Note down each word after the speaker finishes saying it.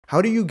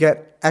How do you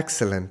get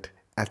excellent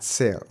at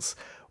sales?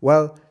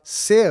 Well,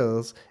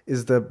 sales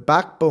is the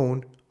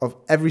backbone of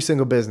every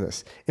single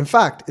business. In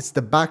fact, it's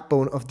the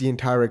backbone of the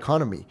entire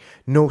economy.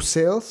 No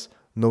sales,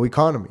 no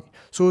economy.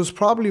 So it's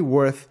probably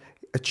worth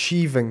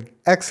achieving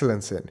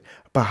excellence in.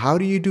 But how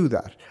do you do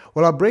that?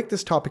 Well, I'll break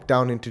this topic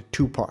down into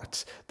two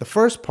parts. The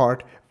first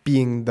part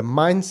being the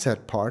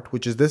mindset part,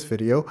 which is this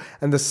video,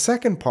 and the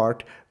second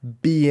part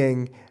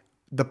being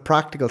the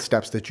practical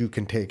steps that you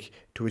can take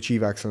to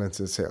achieve excellence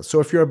in sales. So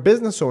if you're a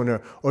business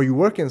owner or you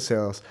work in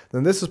sales,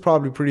 then this is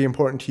probably pretty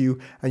important to you,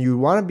 and you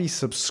want to be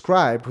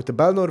subscribed with the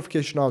bell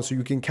notification on so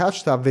you can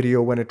catch that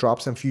video when it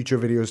drops and future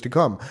videos to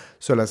come.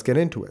 So let's get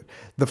into it.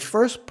 The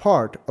first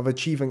part of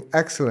achieving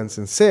excellence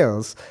in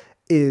sales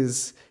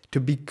is to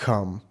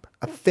become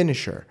a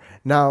finisher.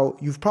 Now,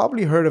 you've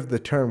probably heard of the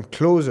term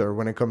closer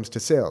when it comes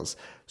to sales.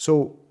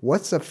 So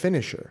what's a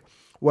finisher?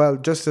 Well,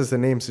 just as the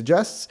name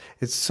suggests,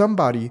 it's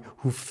somebody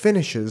who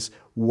finishes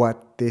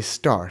what they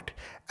start.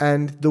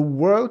 And the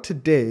world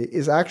today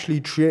is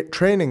actually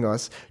training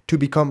us to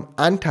become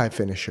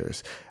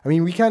anti-finishers. I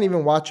mean, we can't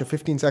even watch a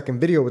 15-second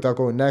video without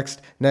going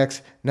next,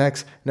 next,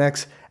 next,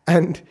 next.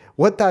 And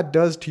what that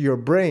does to your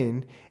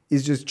brain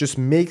is just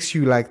makes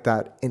you like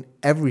that in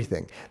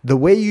everything. The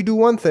way you do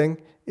one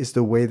thing is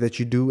the way that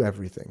you do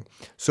everything.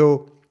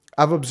 So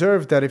I've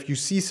observed that if you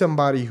see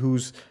somebody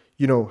whose,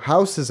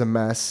 house is a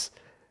mess,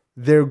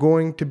 they're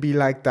going to be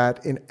like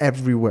that in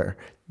everywhere.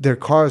 Their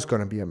car is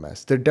going to be a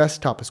mess. Their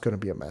desktop is going to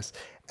be a mess.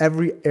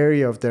 Every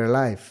area of their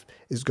life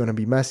is going to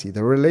be messy.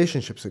 Their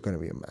relationships are going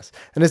to be a mess.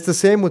 And it's the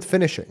same with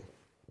finishing.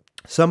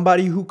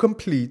 Somebody who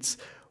completes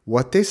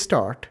what they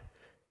start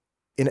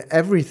in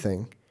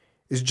everything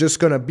is just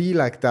going to be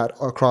like that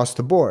across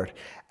the board.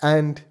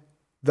 And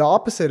the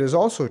opposite is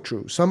also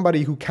true.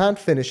 Somebody who can't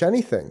finish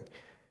anything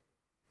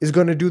is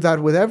going to do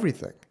that with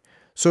everything.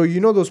 So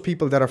you know those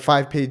people that are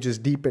 5 pages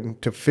deep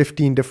into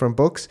 15 different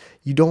books?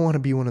 You don't want to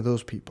be one of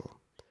those people.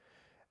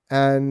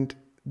 And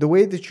the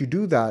way that you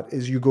do that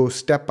is you go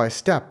step by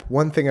step,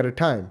 one thing at a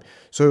time.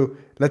 So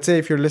let's say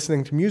if you're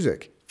listening to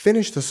music,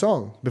 finish the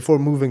song before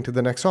moving to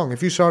the next song.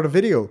 If you start a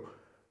video,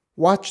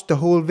 watch the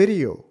whole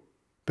video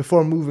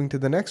before moving to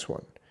the next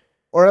one.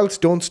 Or else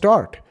don't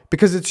start,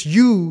 because it's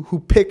you who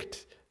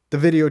picked the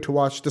video to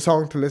watch, the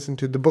song to listen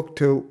to, the book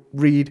to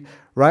read,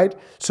 right?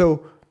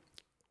 So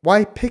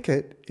why pick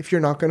it if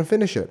you're not going to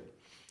finish it?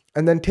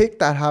 And then take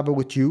that habit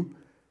with you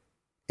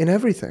in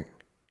everything.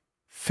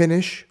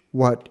 Finish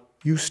what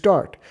you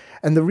start.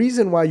 And the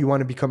reason why you want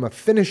to become a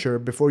finisher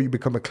before you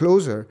become a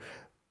closer,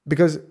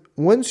 because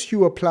once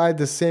you apply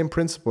the same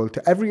principle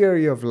to every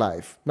area of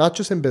life, not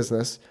just in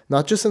business,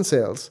 not just in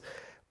sales,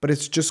 but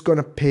it's just going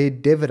to pay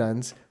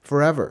dividends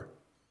forever.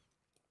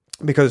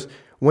 Because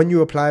when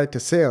you apply it to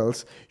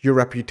sales, your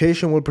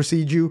reputation will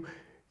precede you,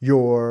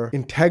 your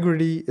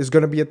integrity is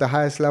going to be at the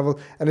highest level,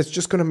 and it's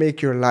just going to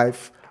make your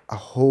life a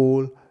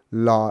whole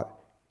lot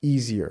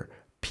easier.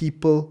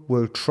 People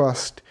will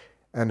trust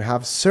and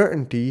have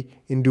certainty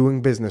in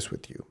doing business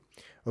with you.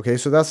 Okay,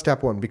 so that's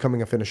step one,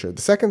 becoming a finisher.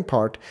 The second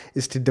part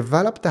is to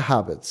develop the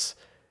habits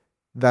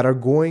that are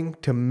going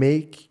to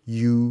make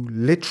you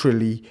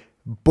literally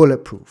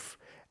bulletproof.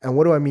 And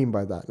what do I mean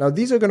by that? Now,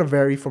 these are going to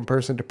vary from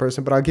person to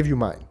person, but I'll give you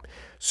mine.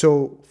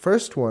 So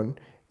first one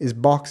is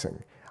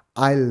boxing.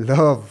 I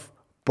love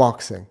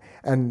boxing.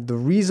 And the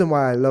reason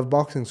why I love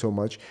boxing so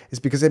much is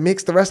because it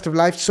makes the rest of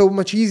life so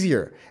much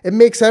easier. It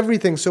makes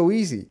everything so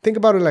easy. Think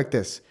about it like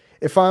this.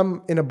 If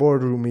I'm in a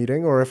boardroom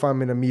meeting or if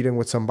I'm in a meeting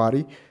with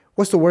somebody,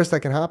 what's the worst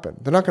that can happen?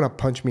 They're not going to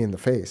punch me in the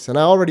face. And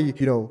I already,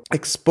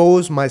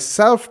 expose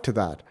myself to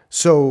that.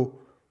 So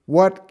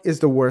what is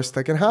the worst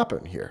that can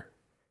happen here?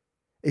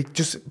 It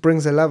just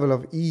brings a level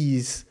of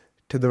ease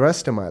to the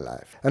rest of my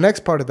life. The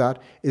next part of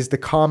that is the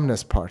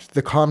calmness part,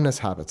 the calmness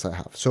habits I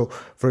have. So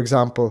for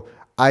example,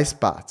 ice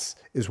baths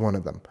is one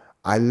of them.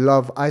 I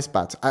love ice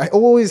baths. I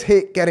always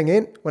hate getting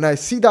in. When I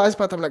see the ice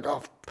bath, I'm like,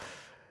 oh.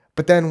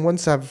 But then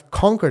once I've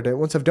conquered it,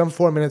 once I've done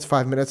 4 minutes,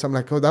 5 minutes, I'm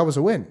like, oh, that was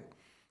a win.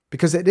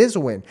 Because it is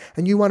a win.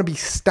 And you want to be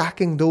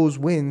stacking those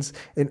wins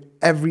in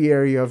every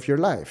area of your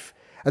life.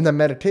 And then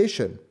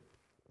meditation.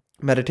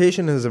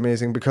 Meditation is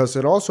amazing because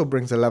it also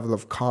brings a level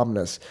of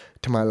calmness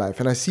to my life.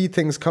 And I see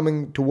things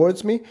coming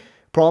towards me,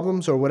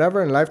 problems or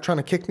whatever, and life trying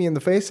to kick me in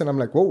the face. And I'm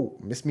like, whoa,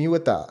 miss me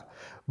with that.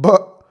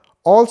 But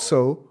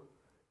also,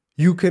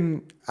 you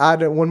can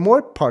add one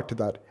more part to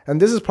that. And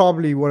this is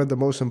probably one of the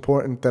most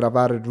important that I've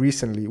added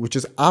recently, which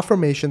is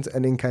affirmations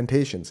and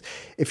incantations.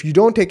 If you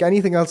don't take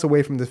anything else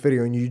away from this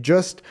video and you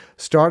just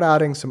start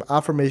adding some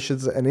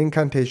affirmations and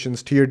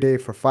incantations to your day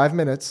for 5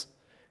 minutes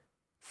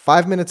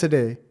a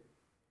day,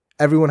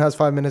 everyone has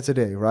 5 minutes a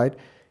day, right?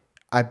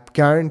 I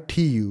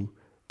guarantee you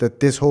that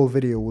this whole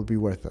video will be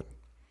worth it.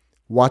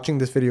 Watching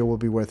this video will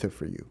be worth it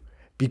for you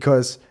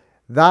because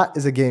that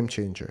is a game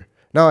changer.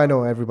 Now, I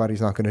know everybody's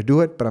not going to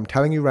do it, but I'm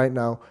telling you right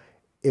now,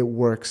 it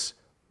works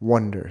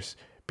wonders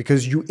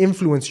because you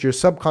influence your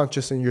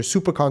subconscious and your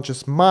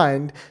superconscious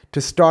mind to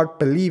start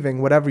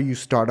believing whatever you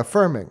start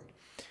affirming.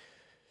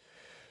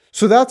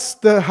 So that's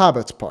the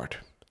habits part.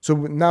 So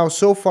now,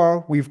 so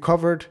far, we've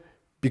covered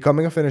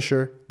becoming a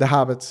finisher, the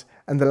habits.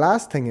 And the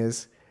last thing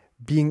is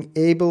being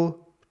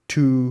able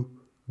to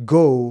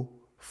go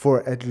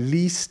for at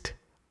least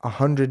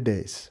 100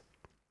 days.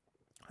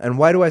 And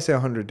why do I say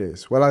 100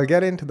 days? Well, I'll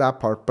get into that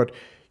part, but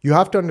you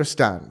have to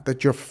understand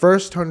that your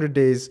first 100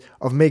 days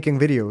of making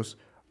videos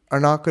are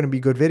not going to be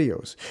good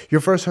videos.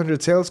 Your first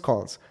 100 sales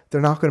calls,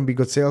 they're not going to be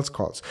good sales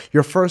calls.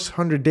 Your first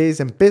 100 days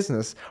in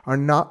business are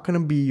not going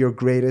to be your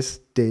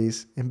greatest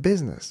days in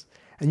business.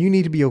 And you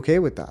need to be okay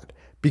with that,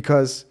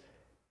 because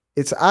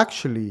it's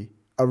actually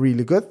a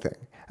really good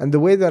thing. And the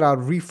way that I'll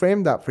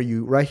reframe that for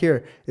you right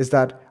here is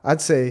that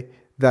I'd say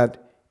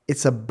that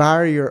it's a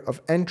barrier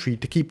of entry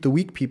to keep the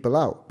weak people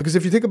out. Because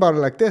if you think about it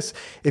like this,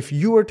 if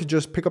you were to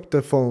just pick up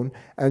the phone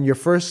and your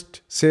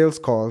first sales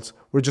calls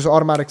were just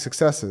automatic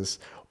successes,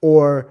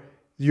 or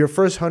your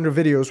first 100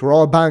 videos were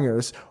all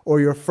bangers,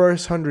 or your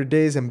first 100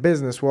 days in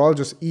business were all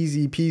just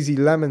easy peasy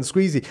lemon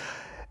squeezy,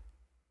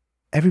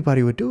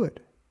 everybody would do it.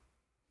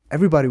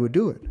 Everybody would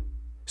do it.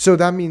 So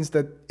that means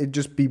that it'd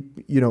just be,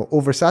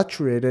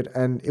 oversaturated,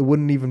 and it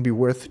wouldn't even be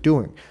worth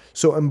doing.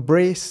 So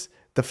embrace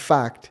the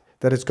fact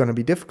that it's going to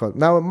be difficult.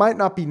 Now, it might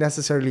not be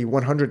necessarily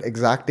 100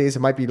 exact days. It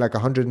might be like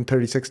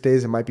 136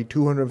 days. It might be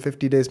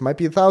 250 days. It might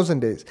be 1,000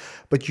 days.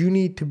 But you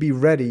need to be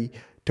ready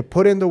to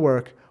put in the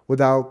work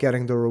without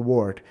getting the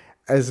reward,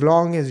 as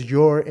long as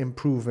you're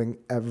improving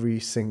every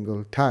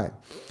single time.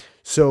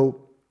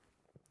 So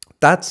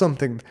that's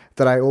something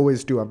that I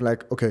always do. I'm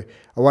like, okay,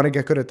 I want to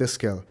get good at this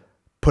skill.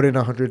 Put in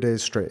 100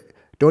 days straight.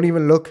 Don't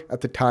even look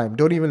at the time.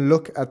 Don't even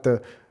look at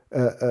the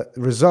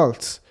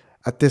results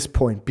at this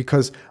point,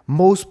 because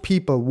most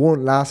people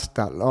won't last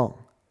that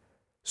long.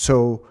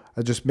 So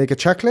I just make a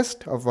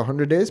checklist of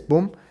 100 days,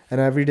 boom,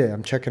 and every day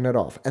I'm checking it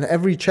off. And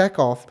every check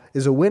off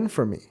is a win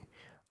for me.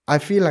 I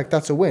feel like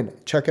that's a win.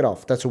 Check it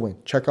off. That's a win.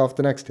 Check off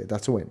the next day.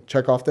 That's a win.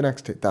 Check off the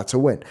next day. That's a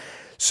win.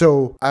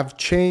 So I've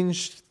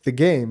changed the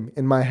game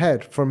in my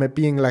head from it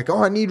being like,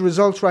 oh, I need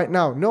results right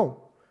now.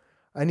 No,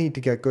 I need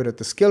to get good at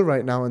the skill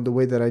right now. And the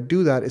way that I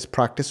do that is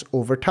practice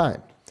over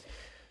time.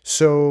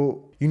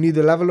 So you need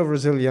the level of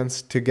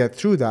resilience to get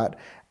through that,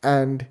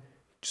 and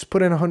just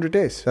put in 100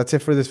 days. That's it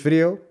for this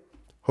video.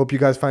 Hope you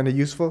guys find it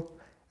useful,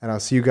 and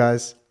I'll see you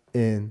guys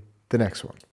in the next one.